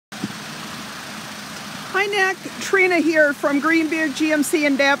Hi Nick, Trina here from Greenberg GMC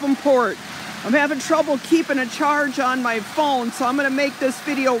in Davenport. I'm having trouble keeping a charge on my phone, so I'm going to make this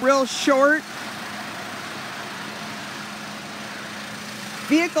video real short.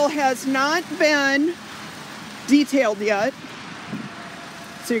 Vehicle has not been detailed yet,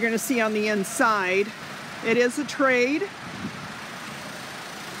 so you're going to see on the inside. It is a trade.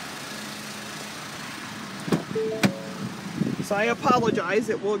 So I apologize,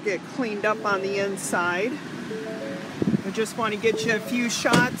 it will get cleaned up on the inside. I just want to get you a few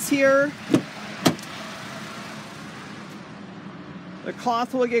shots here. The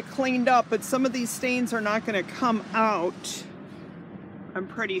cloth will get cleaned up, but some of these stains are not going to come out. I'm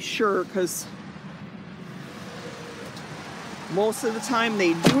pretty sure, because most of the time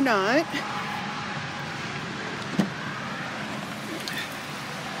they do not.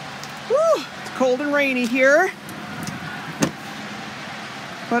 Whew, it's cold and rainy here,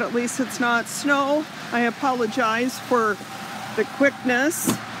 but at least it's not snow. I apologize for the quickness.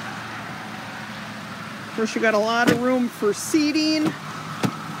 Of course, you got a lot of room for seating.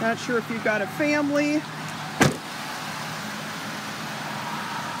 Not sure if you've got a family.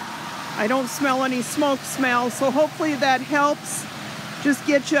 I don't smell any smoke smell, so hopefully that helps. Just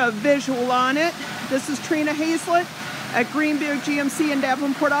get you a visual on it. This is Trina Hazlett at Greenberg GMC in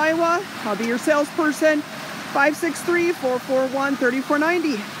Davenport, Iowa. I'll be your salesperson.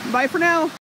 563-441-3490. Bye for now.